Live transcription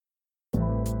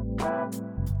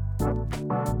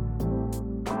What's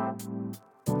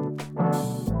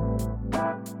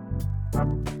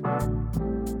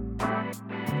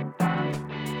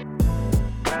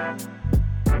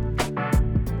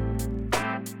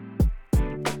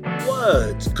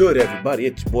good, everybody?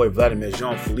 It's your boy Vladimir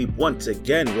Jean-Philippe once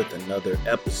again with another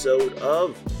episode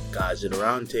of Guys at the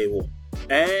Round Table.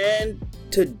 And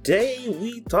today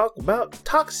we talk about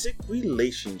toxic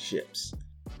relationships.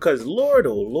 Because Lord,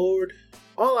 oh Lord,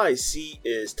 all I see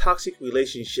is toxic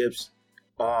relationships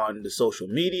on the social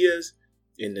medias,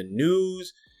 in the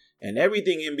news, and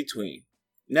everything in between.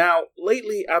 Now,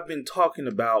 lately I've been talking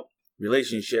about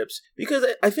relationships because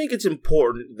I think it's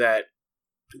important that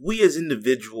we as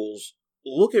individuals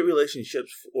look at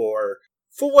relationships for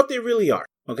what they really are.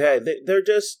 Okay, they're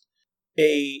just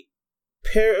a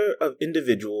pair of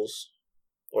individuals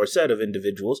or a set of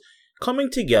individuals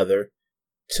coming together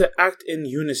to act in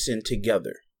unison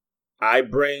together. I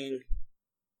bring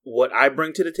what I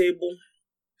bring to the table,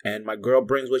 and my girl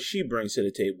brings what she brings to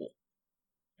the table.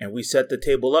 And we set the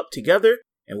table up together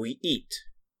and we eat.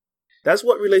 That's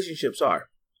what relationships are.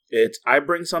 It's I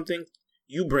bring something,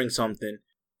 you bring something,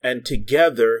 and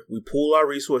together, we pool our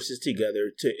resources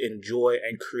together to enjoy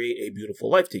and create a beautiful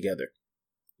life together.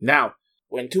 Now,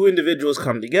 when two individuals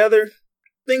come together,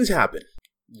 things happen.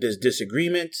 There's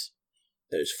disagreements,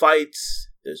 there's fights,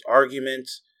 there's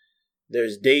arguments,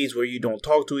 there's days where you don't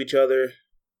talk to each other.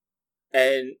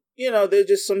 And, there's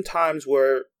just some times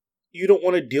where you don't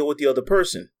want to deal with the other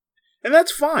person. And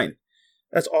that's fine.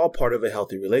 That's all part of a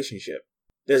healthy relationship.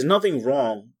 There's nothing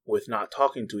wrong with not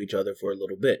talking to each other for a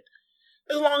little bit.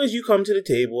 As long as you come to the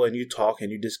table and you talk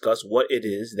and you discuss what it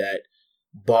is that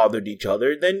bothered each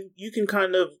other, then you can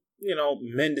kind of,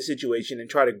 mend the situation and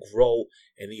try to grow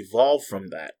and evolve from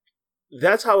that.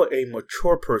 That's how a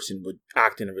mature person would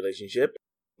act in a relationship.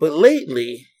 But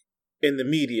lately, in the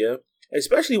media,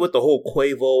 especially with the whole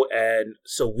Quavo and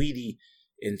Saweetie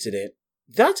incident,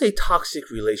 that's a toxic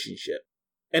relationship.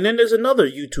 And then there's another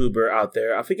YouTuber out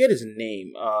there, I forget his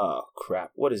name.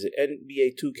 What is it?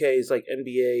 NBA 2K is like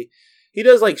NBA. He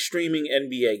does like streaming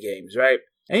NBA games, right?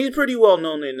 And he's pretty well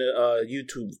known in the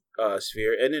YouTube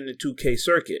sphere and in the 2K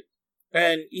circuit.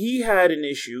 And he had an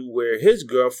issue where his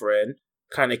girlfriend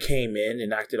kind of came in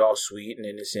and acted all sweet and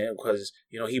innocent because,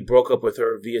 he broke up with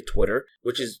her via Twitter,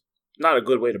 which is not a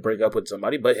good way to break up with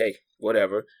somebody, but hey,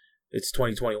 whatever. It's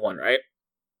 2021, right?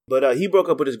 But he broke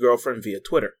up with his girlfriend via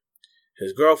Twitter.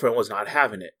 His girlfriend was not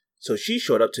having it, so she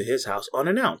showed up to his house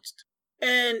unannounced.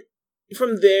 And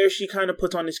from there, she kind of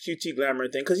puts on this QT glamour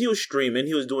thing because he was streaming.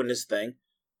 He was doing this thing.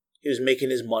 He was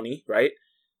making his money, right?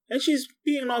 And she's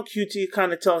being all QT,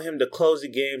 kind of telling him to close the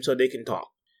game so they can talk.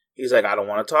 He's like, I don't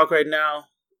want to talk right now.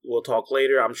 We'll talk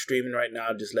later. I'm streaming right now.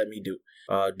 Just let me do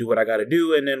what I got to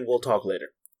do, and then we'll talk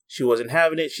later. She wasn't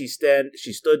having it. She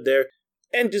stood there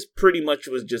and just pretty much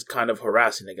was just kind of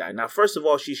harassing the guy. Now, first of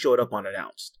all, she showed up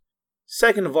unannounced.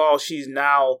 Second of all, she's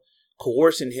now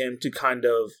coercing him to kind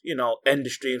of, end the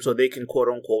stream so they can quote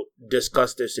unquote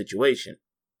discuss their situation.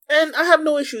 And I have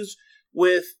no issues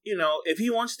with, if he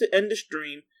wants to end the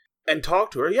stream and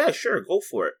talk to her, yeah, sure, go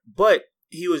for it. But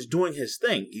he was doing his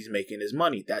thing. He's making his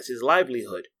money. That's his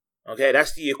livelihood. Okay,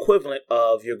 that's the equivalent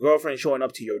of your girlfriend showing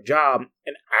up to your job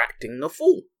and acting a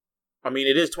fool. I mean,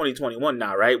 it is 2021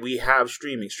 now, right? We have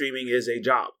streaming. Streaming is a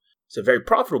job. It's a very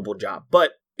profitable job,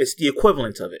 but it's the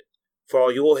equivalent of it. For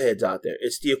all your heads out there,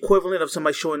 it's the equivalent of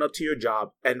somebody showing up to your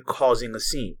job and causing a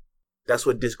scene. That's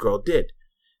what this girl did.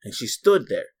 And she stood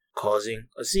there causing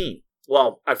a scene.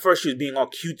 Well, at first she was being all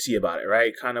cutesy about it,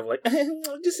 right? Kind of like,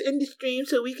 just end the stream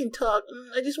so we can talk.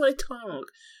 I just want to talk.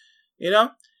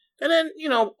 And then,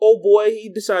 old boy, he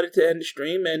decided to end the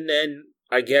stream. And then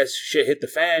I guess shit hit the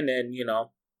fan and,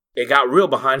 it got real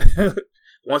behind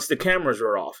once the cameras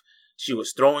were off. She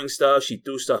was throwing stuff. She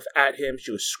threw stuff at him.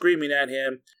 She was screaming at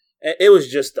him. And it was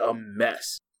just a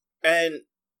mess. And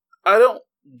I don't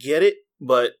get it,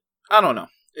 but I don't know.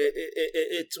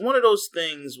 It's one of those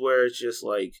things where it's just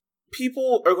like,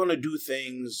 people are going to do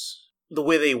things the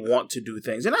way they want to do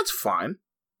things. And that's fine.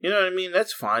 You know what I mean?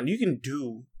 That's fine. You can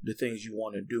do the things you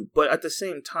want to do. But at the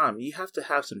same time, you have to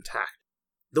have some tact.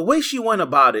 The way she went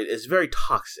about it is very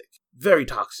toxic. Very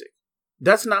toxic.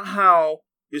 That's not how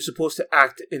you're supposed to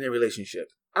act in a relationship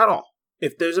at all.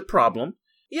 If there's a problem,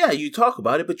 yeah, you talk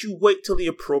about it, but you wait till the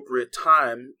appropriate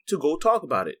time to go talk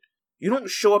about it. You don't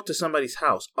show up to somebody's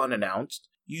house unannounced.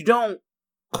 You don't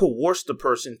coerce the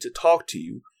person to talk to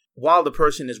you while the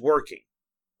person is working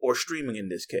or streaming in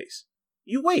this case.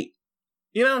 You wait.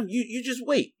 You just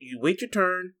wait. You wait your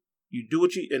turn. You do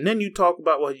and then you talk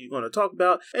about what you're going to talk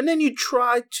about. And then you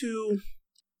try to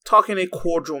talk in a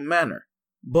cordial manner.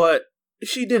 But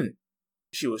she didn't.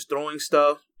 She was throwing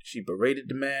stuff. She berated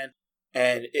the man.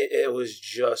 And it was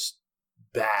just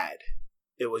bad.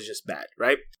 It was just bad,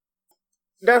 right?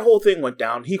 That whole thing went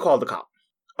down. He called the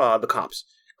cops.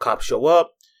 Cops show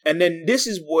up. And then this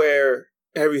is where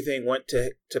everything went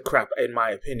to crap, in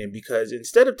my opinion, because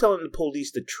instead of telling the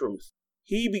police the truth,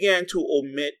 he began to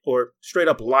omit or straight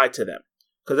up lie to them.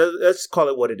 Because let's call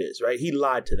it what it is, right? He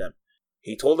lied to them.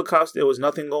 He told the cops there was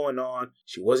nothing going on.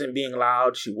 She wasn't being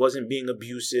loud. She wasn't being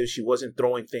abusive. She wasn't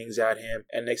throwing things at him,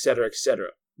 and et cetera, et cetera.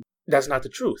 That's not the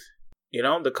truth. You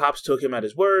know, the cops took him at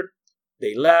his word.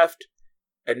 They left.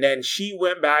 And then she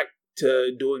went back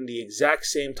to doing the exact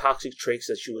same toxic traits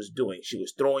that she was doing. She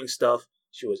was throwing stuff.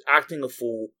 She was acting a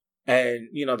fool. And,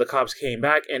 you know, the cops came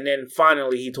back. And then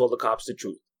finally he told the cops the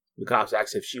truth. The cops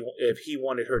asked if he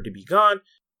wanted her to be gone.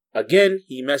 Again,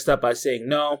 he messed up by saying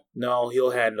no,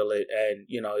 he'll handle it. And,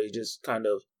 you know, he just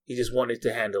wanted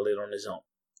to handle it on his own.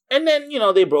 And then, you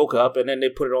know, they broke up, and then they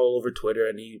put it all over Twitter,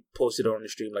 and he posted on the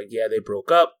stream like, yeah, they broke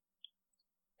up.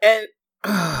 And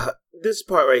this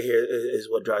part right here is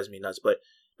what drives me nuts. But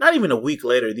not even a week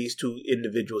later, these two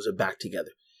individuals are back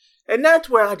together. And that's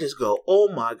where I just go, oh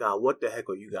my God, what the heck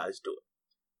are you guys doing?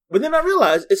 But then I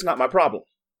realized it's not my problem.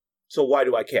 So why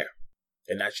do I care?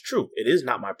 And that's true. It is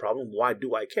not my problem. Why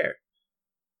do I care?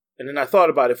 And then I thought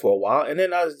about it for a while. And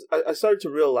then I started to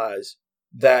realize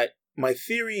that my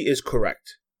theory is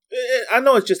correct. I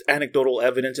know it's just anecdotal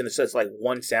evidence and it says like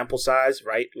one sample size,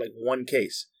 right? Like one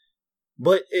case.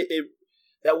 But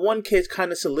that one case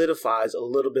kind of solidifies a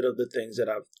little bit of the things that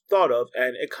I've thought of.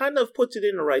 And it kind of puts it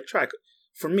in the right track,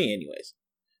 for me anyways.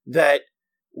 That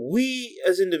we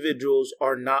as individuals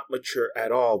are not mature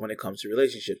at all when it comes to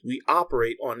relationships. We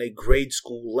operate on a grade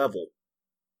school level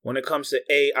when it comes to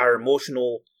A, our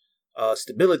emotional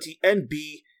stability, and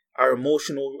B, our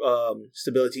emotional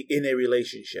stability in a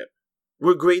relationship.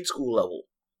 We're grade school level.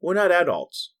 We're not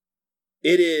adults.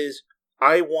 It is,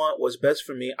 I want what's best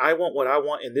for me. I want what I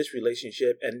want in this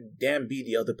relationship, and damn be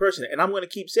the other person. And I'm going to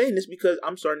keep saying this because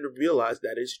I'm starting to realize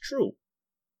that it's true.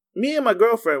 Me and my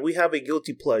girlfriend, we have a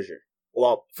guilty pleasure.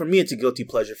 Well, for me, it's a guilty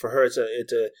pleasure. For her, it's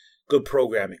a good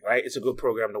programming, right? It's a good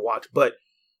program to watch. But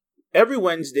every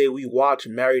Wednesday, we watch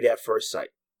Married at First Sight.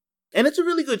 And it's a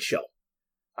really good show.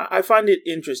 I find it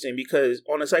interesting because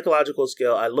on a psychological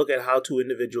scale, I look at how two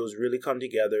individuals really come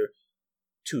together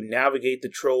to navigate the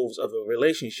troves of a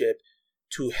relationship,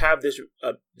 to have this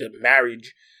the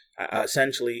marriage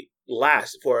essentially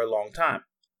last for a long time.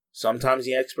 Sometimes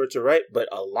the experts are right, but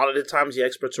a lot of the times the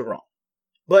experts are wrong.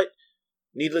 But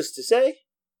needless to say,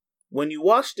 when you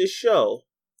watch this show,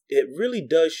 it really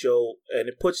does show, and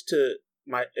it puts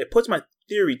my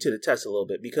theory to the test a little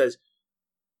bit, because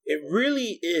it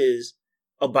really is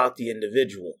about the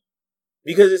individual.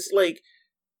 Because it's like,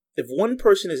 if one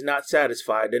person is not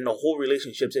satisfied, then the whole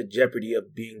relationship's at jeopardy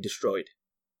of being destroyed.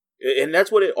 And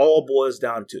that's what it all boils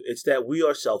down to. It's that we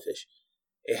are selfish.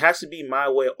 It has to be my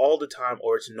way all the time,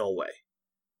 or it's no way.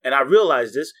 And I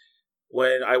realized this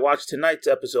when I watched tonight's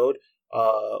episode.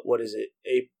 What is it?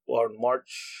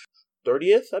 March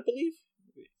 30th, I believe.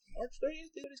 March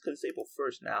 30th? It is because it's April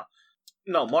 1st now.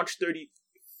 No, March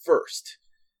 31st.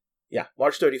 Yeah,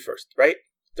 March 31st, right?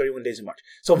 31 days in March.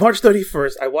 So March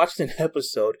 31st, I watched an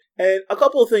episode, and a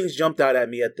couple of things jumped out at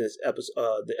me at this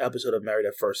episode, the episode of Married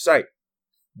at First Sight.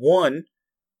 One,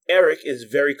 Eric is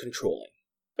very controlling.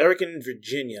 Eric and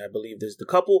Virginia, I believe, is the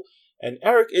couple, and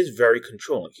Eric is very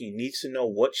controlling. He needs to know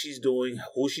what she's doing,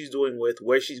 who she's doing with,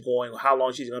 where she's going, how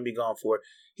long she's going to be gone for.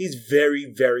 He's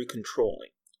very, very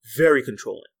controlling. Very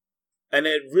controlling. And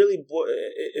it really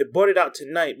brought it out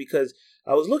tonight because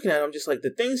I was looking at him just like the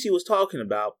things he was talking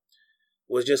about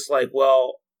was just like,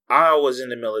 well, I was in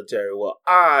the military. Well,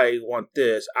 I want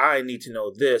this. I need to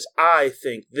know this. I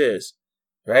think this.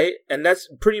 Right? And that's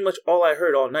pretty much all I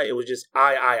heard all night. It was just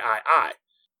I.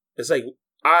 It's like,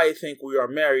 I think we are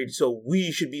married, so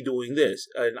we should be doing this.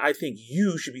 And I think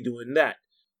you should be doing that.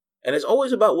 And it's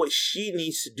always about what she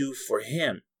needs to do for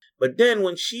him. But then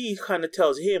when she kind of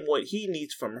tells him what he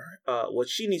needs from her, what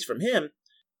she needs from him,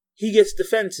 he gets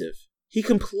defensive. He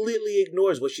completely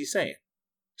ignores what she's saying.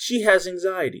 She has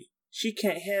anxiety. She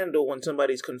can't handle when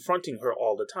somebody's confronting her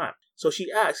all the time. So she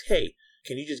asks, hey,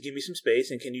 can you just give me some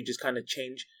space, and can you just kind of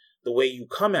change the way you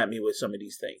come at me with some of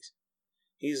these things?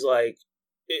 He's like,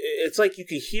 it's like you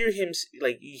can hear him,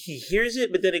 like he hears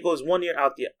it, but then it goes one ear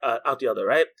out the other,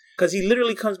 right? Because he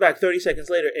literally comes back 30 seconds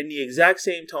later in the exact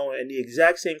same tone and the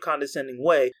exact same condescending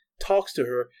way, talks to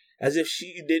her as if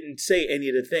she didn't say any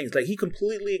of the things. Like he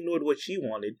completely ignored what she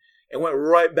wanted and went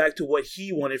right back to what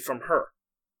he wanted from her.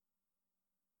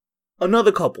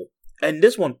 Another couple, and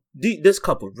this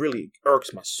couple really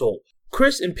irks my soul.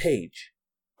 Chris and Paige.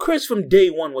 Chris from day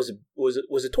one was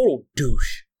a total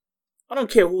douche. I don't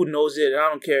care who knows it, and I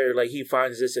don't care like he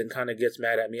finds this and kind of gets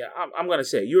mad at me. I'm gonna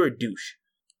say you're a douche.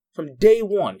 From day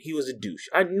one, he was a douche.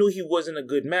 I knew he wasn't a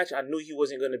good match. I knew he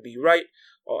wasn't gonna be right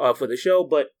for the show.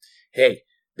 But hey,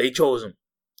 they chose him.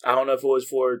 I don't know if it was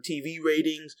for TV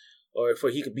ratings or if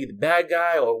he could be the bad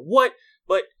guy or what,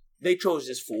 but they chose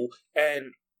this fool,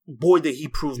 and boy, did he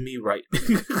prove me right.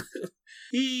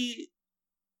 He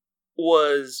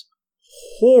was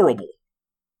horrible.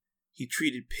 He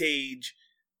treated Paige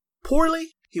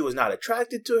poorly. He was not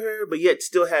attracted to her, but yet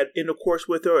still had intercourse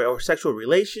with her or sexual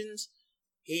relations.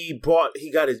 He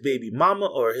got his baby mama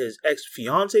or his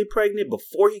ex-fiance pregnant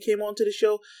before he came onto the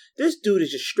show. This dude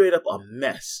is just straight up a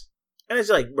mess. And it's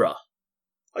like, bruh,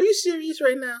 are you serious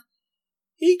right now?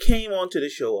 He came onto the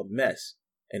show a mess.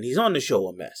 And he's on the show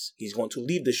a mess. He's going to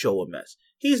leave the show a mess.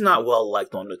 He's not well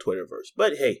liked on the Twitterverse.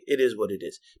 But hey, it is what it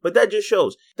is. But that just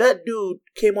shows that dude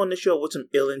came on the show with some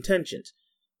ill intentions.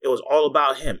 It was all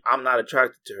about him. I'm not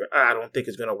attracted to her. I don't think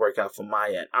it's going to work out from my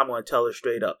end. I'm going to tell her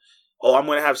straight up. Oh, I'm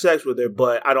going to have sex with her,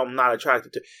 but I'm not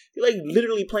attracted to her. You're like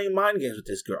literally playing mind games with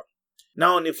this girl.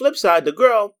 Now on the flip side, the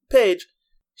girl, Paige,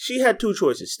 she had two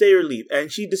choices, stay or leave.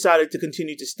 And she decided to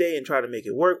continue to stay and try to make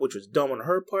it work, which was dumb on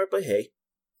her part. But hey,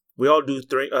 we all do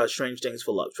strange things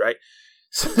for love, right?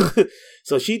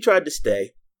 So she tried to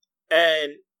stay.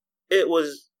 And it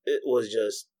was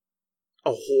just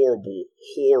a horrible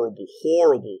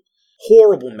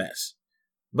mess.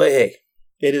 But hey,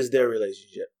 it is their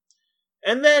relationship.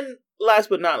 And then last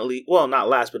but not least,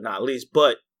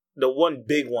 but the one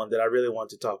big one that I really want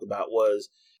to talk about was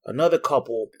another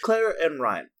couple, Clara and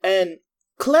Ryan. And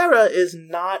Clara is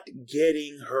not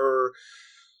getting her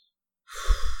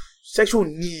sexual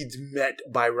needs met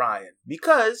by Ryan.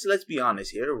 Because, let's be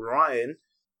honest here, Ryan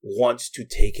wants to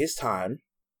take his time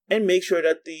and make sure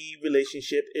that the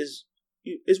relationship is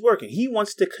working. He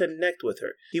wants to connect with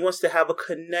her. He wants to have a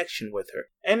connection with her.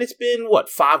 And it's been,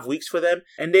 5 weeks for them?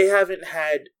 And they haven't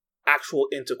had actual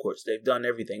intercourse. They've done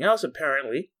everything else,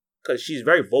 apparently, because she's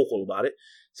very vocal about it.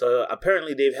 So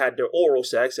apparently they've had their oral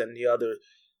sex and the other,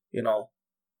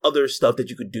 other stuff that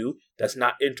you could do that's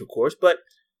not intercourse. But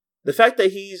the fact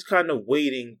that he's kind of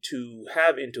waiting to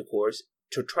have intercourse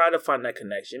to try to find that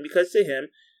connection, because to him,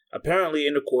 apparently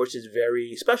intercourse is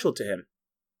very special to him,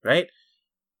 right?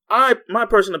 My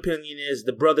personal opinion is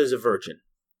the brother's a virgin.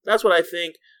 That's what I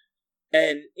think.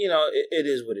 And, it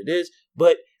is what it is.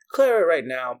 But Clara right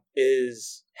now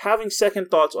is having second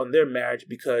thoughts on their marriage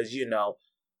because,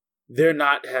 they're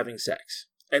not having sex.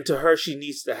 And to her, she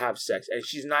needs to have sex. And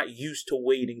she's not used to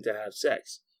waiting to have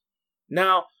sex.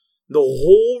 Now, the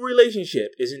whole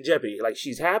relationship is in jeopardy. Like,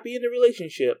 she's happy in the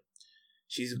relationship.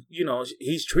 She's,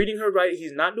 he's treating her right.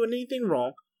 He's not doing anything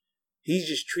wrong. He's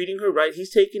just treating her right.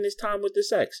 He's taking his time with the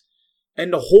sex.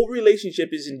 And the whole relationship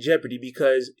is in jeopardy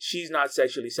because she's not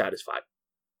sexually satisfied.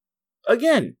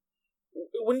 Again,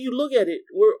 when you look at it,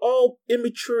 we're all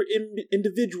immature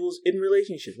individuals in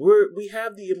relationships. We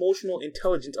have the emotional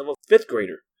intelligence of a 5th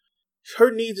grader.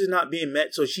 Her needs is not being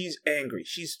met, so she's angry.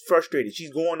 She's frustrated.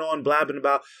 She's going on blabbing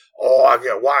about, why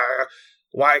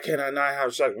can't I not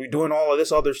have sex? We're doing all of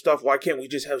this other stuff. Why can't we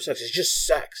just have sex? It's just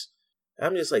sex.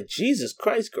 I'm just like, Jesus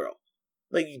Christ, girl.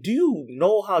 Like, do you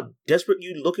know how desperate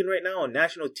you're looking right now on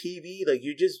national TV? Like,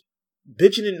 you're just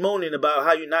bitching and moaning about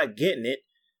how you're not getting it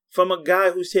from a guy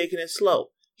who's taking it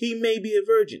slow. He may be a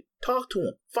virgin. Talk to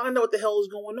him. Find out what the hell is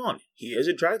going on. He is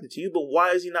attracted to you, but why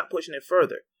is he not pushing it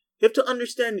further? You have to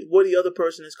understand where the other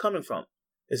person is coming from.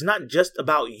 It's not just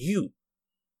about you.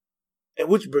 And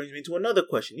which brings me to another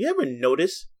question. You ever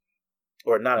notice,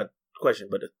 or not a question,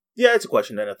 but it's a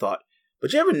question and a thought.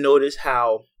 But you ever notice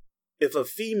how if a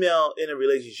female in a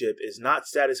relationship is not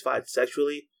satisfied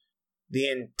sexually, the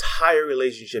entire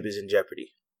relationship is in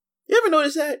jeopardy? You ever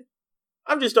notice that?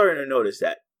 I'm just starting to notice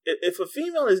that. If a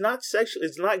female is not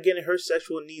getting her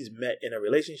sexual needs met in a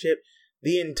relationship,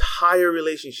 the entire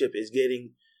relationship is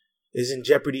in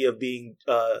jeopardy of being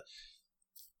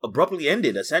abruptly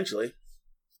ended, essentially.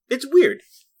 It's weird.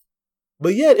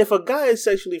 But yet, if a guy is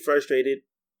sexually frustrated,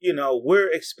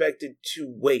 we're expected to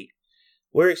wait.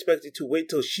 We're expected to wait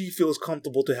till she feels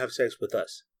comfortable to have sex with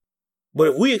us. But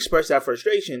if we express that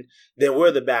frustration, then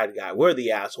we're the bad guy. We're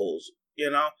the assholes,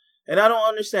 And I don't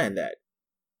understand that.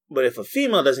 But if a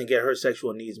female doesn't get her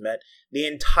sexual needs met, the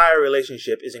entire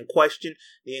relationship is in question.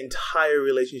 The entire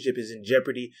relationship is in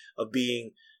jeopardy of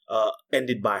being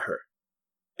ended by her.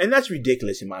 And that's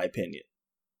ridiculous in my opinion.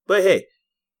 But hey,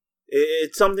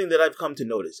 it's something that I've come to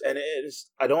notice. And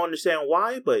I don't understand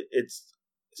why, but it's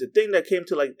a thing that came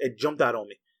to, it jumped out on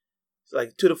me.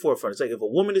 It's to the forefront. It's like if a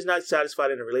woman is not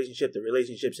satisfied in a relationship, the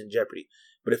relationship's in jeopardy.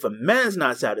 But if a man's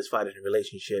not satisfied in a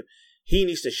relationship, he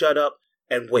needs to shut up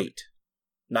and wait.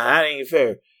 Now, that ain't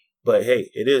fair, but hey,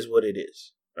 it is what it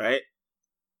is, right?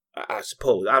 I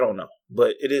suppose. I don't know,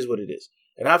 but it is what it is.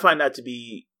 And I find that to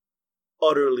be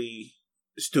utterly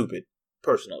stupid,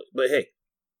 personally. But hey,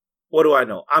 what do I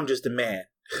know? I'm just a man.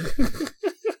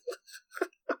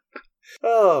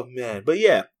 Oh, man. But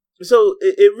yeah, so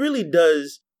it really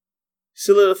does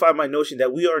solidify my notion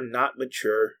that we are not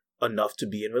mature enough to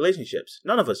be in relationships.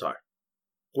 None of us are.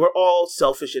 We're all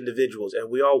selfish individuals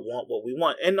and we all want what we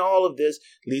want. And all of this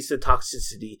leads to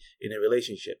toxicity in a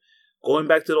relationship. Going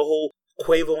back to the whole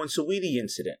Quavo and Saweetie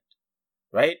incident,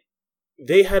 right?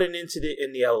 They had an incident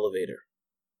in the elevator.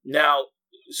 Now,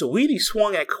 Saweetie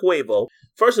swung at Quavo.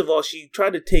 First of all, she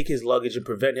tried to take his luggage and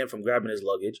prevent him from grabbing his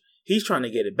luggage. He's trying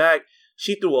to get it back.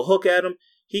 She threw a hook at him.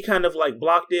 He kind of like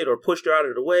blocked it or pushed her out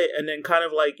of the way and then kind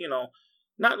of like,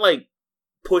 not like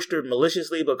pushed her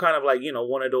maliciously, but kind of like,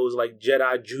 one of those like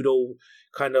Jedi judo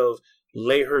kind of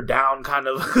lay her down kind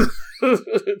of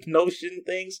notion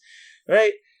things,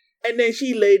 right? And then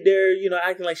she laid there,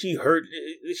 acting like she hurt.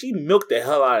 She milked the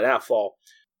hell out of that fall.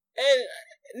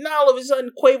 And now all of a sudden,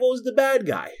 Quavo's the bad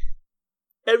guy.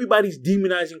 Everybody's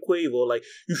demonizing Quavo, like,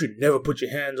 you should never put your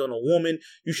hands on a woman.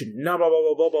 You should not, blah, blah,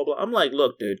 blah, blah, blah, blah. I'm like,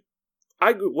 look, dude,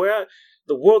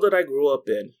 the world that I grew up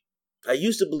in, I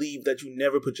used to believe that you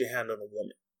never put your hand on a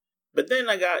woman. But then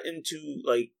I got into,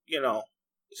 like,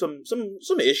 some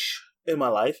ish in my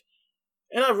life.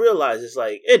 And I realized it's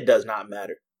like, it does not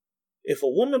matter. If a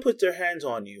woman puts her hands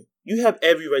on you, you have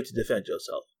every right to defend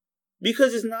yourself.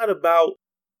 Because it's not about,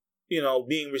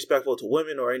 being respectful to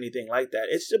women or anything like that.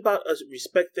 It's about a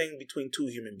respect thing between two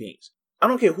human beings. I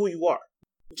don't care who you are.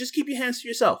 Just keep your hands to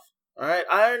yourself. All right?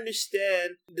 I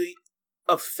understand the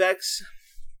effects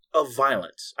of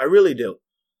violence. I really do.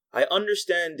 I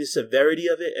understand the severity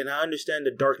of it, and I understand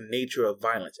the dark nature of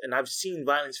violence. And I've seen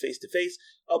violence face to face,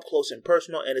 up close and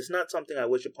personal, and it's not something I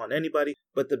wish upon anybody.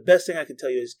 But the best thing I can tell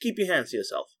you is keep your hands to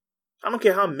yourself. I don't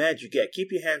care how mad you get. Keep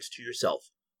your hands to yourself.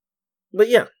 But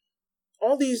yeah,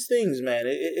 all these things, man,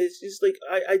 it's just like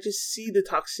I just see the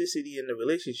toxicity in the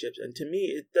relationships, and to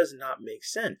me, it does not make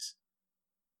sense.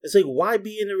 It's like, why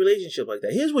be in a relationship like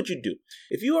that? Here's what you do.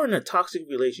 If you are in a toxic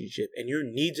relationship and your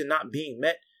needs are not being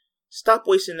met, stop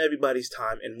wasting everybody's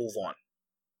time and move on.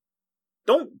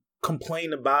 Don't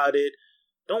complain about it.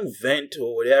 Don't vent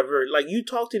or whatever. Like, you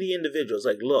talk to the individuals.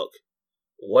 Like, look,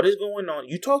 what is going on?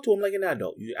 You talk to them like an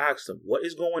adult. You ask them, what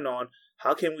is going on?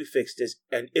 How can we fix this?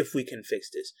 And if we can fix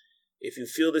this. If you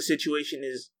feel the situation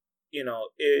is,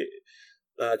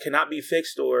 cannot be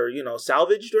fixed or,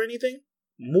 salvaged or anything,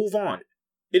 move on.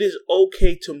 It is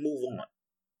okay to move on.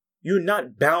 You're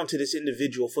not bound to this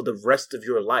individual for the rest of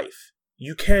your life.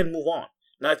 You can move on.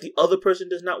 Now, if the other person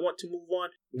does not want to move on,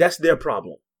 that's their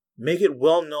problem. Make it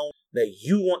well known that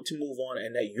you want to move on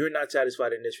and that you're not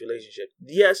satisfied in this relationship.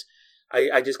 Yes,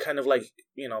 I just kind of like,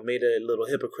 made a little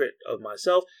hypocrite of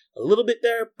myself a little bit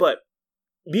there, but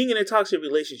being in a toxic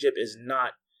relationship is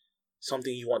not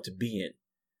something you want to be in.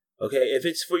 Okay, if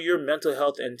it's for your mental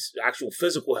health and actual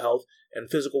physical health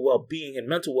and physical well-being and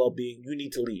mental well-being, you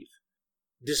need to leave.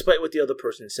 Despite what the other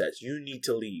person says, you need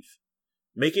to leave.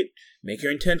 Make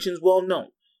your intentions well known.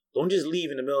 Don't just leave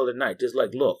in the middle of the night. Just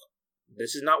like, look,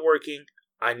 this is not working.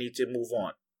 I need to move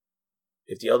on.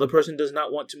 If the other person does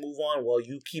not want to move on, well,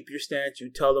 you keep your stance. You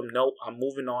tell them, no, I'm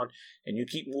moving on. And you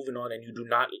keep moving on and you do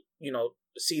not,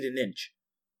 cede an inch.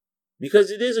 Because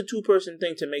it is a two-person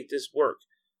thing to make this work.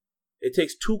 It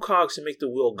takes two cogs to make the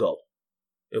wheel go.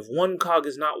 If one cog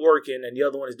is not working and the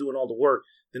other one is doing all the work,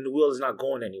 then the wheel is not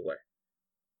going anywhere.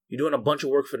 You're doing a bunch of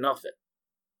work for nothing.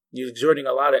 You're exerting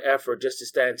a lot of effort just to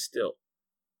stand still.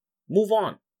 Move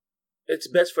on. It's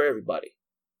best for everybody.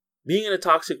 Being in a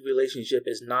toxic relationship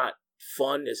is not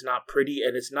fun, it's not pretty,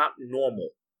 and it's not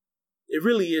normal. It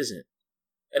really isn't.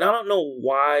 And I don't know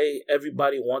why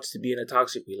everybody wants to be in a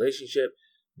toxic relationship,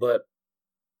 but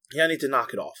y'all need to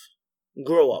knock it off.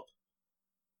 Grow up.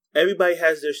 Everybody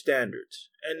has their standards,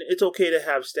 and it's okay to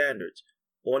have standards.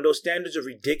 But when those standards are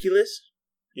ridiculous,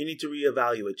 you need to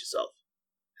reevaluate yourself.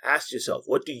 Ask yourself,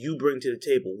 what do you bring to the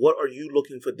table? What are you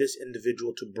looking for this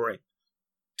individual to bring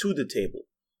to the table?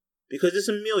 Because it's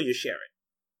a meal you're sharing.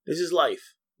 This is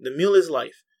life. The meal is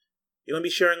life. You're going to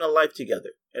be sharing a life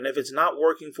together. And if it's not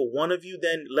working for one of you,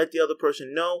 then let the other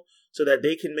person know so that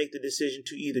they can make the decision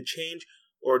to either change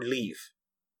or leave.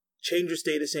 Change or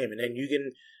stay the same. And then you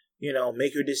can,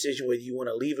 make your decision whether you want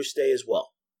to leave or stay as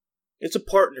well. It's a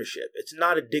partnership. It's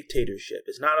not a dictatorship.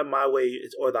 It's not a my way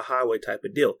or the highway type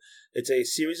of deal. It's a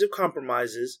series of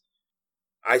compromises.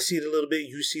 I see it a little bit.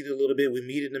 You see it a little bit. We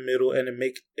meet in the middle and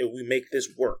we make this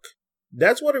work.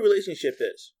 That's what a relationship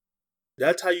is.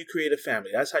 That's how you create a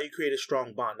family. That's how you create a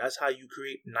strong bond. That's how you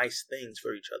create nice things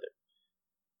for each other.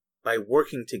 By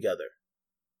working together.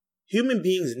 Human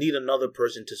beings need another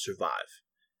person to survive.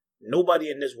 Nobody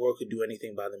in this world could do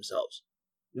anything by themselves.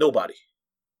 Nobody.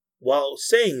 While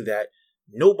saying that,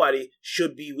 nobody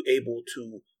should be able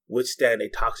to withstand a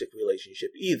toxic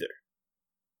relationship either.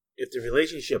 If the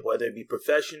relationship, whether it be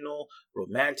professional,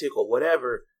 romantic, or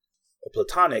whatever, or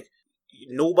platonic,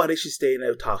 nobody should stay in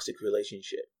a toxic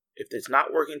relationship. If it's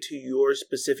not working to your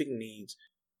specific needs,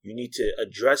 you need to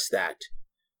address that,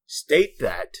 state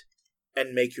that,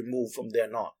 and make your move from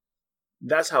then on.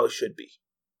 That's how it should be.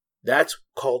 That's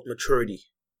called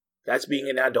maturity. That's being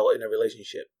an adult in a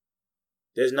relationship.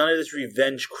 There's none of this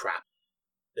revenge crap.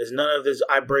 There's none of this,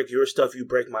 I break your stuff, you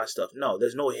break my stuff. No,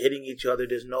 there's no hitting each other.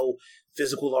 There's no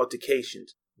physical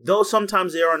altercations. Though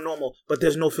sometimes they are normal, but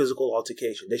there's no physical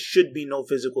altercation. There should be no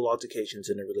physical altercations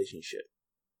in a relationship.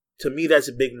 To me, that's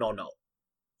a big no-no.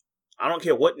 I don't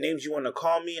care what names you want to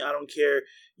call me. I don't care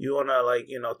you want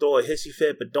to, throw a hissy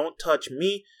fit, but don't touch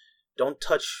me. Don't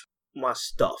touch my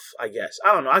stuff, I guess.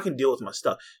 I don't know. I can deal with my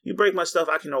stuff. You break my stuff,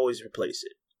 I can always replace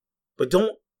it. But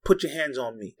don't put your hands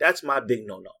on me. That's my big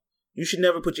no-no. You should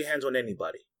never put your hands on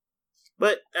anybody.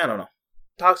 But, I don't know.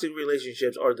 Toxic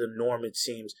relationships are the norm, it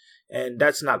seems, and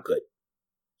that's not good.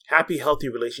 Happy, healthy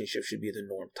relationships should be the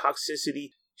norm.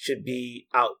 Toxicity should be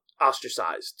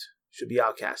ostracized, should be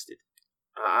outcasted.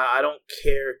 I don't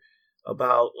care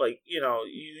about,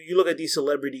 you look at these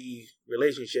celebrity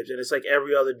relationships, and it's like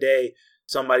every other day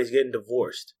somebody's getting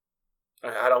divorced.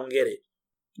 I don't get it.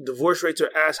 Divorce rates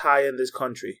are ass high in this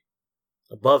country,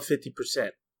 above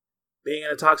 50%. Being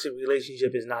in a toxic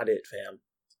relationship is not it, fam.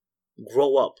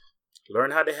 Grow up.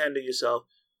 Learn how to handle yourself.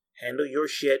 Handle your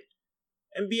shit.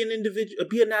 And be an individual.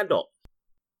 Be an adult.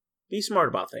 Be smart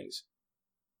about things.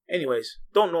 Anyways,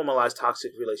 don't normalize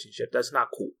toxic relationship. That's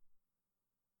not cool.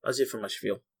 That's it for my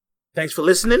spiel. Thanks for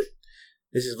listening.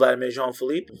 This is Vladimir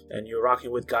Jean-Philippe, and you're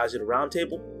rocking with Guys at the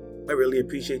Roundtable. I really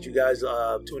appreciate you guys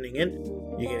tuning in.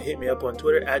 You can hit me up on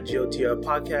Twitter at GOTR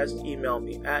Podcast. Email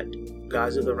me at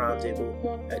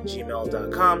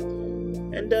guysoftheroundtable@gmail.com.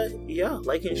 And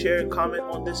like and share and comment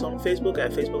on this on Facebook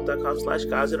at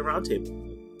facebook.com/guysoftheroundtable.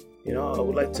 I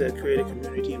would like to create a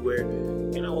community where,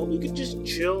 we could just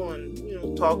chill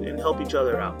and, talk and help each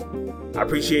other out. I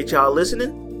appreciate y'all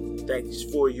listening. Thanks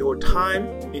for your time.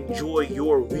 Enjoy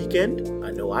your weekend.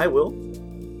 I know I will.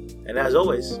 And as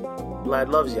always, Vlad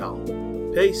loves y'all.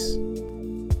 Peace.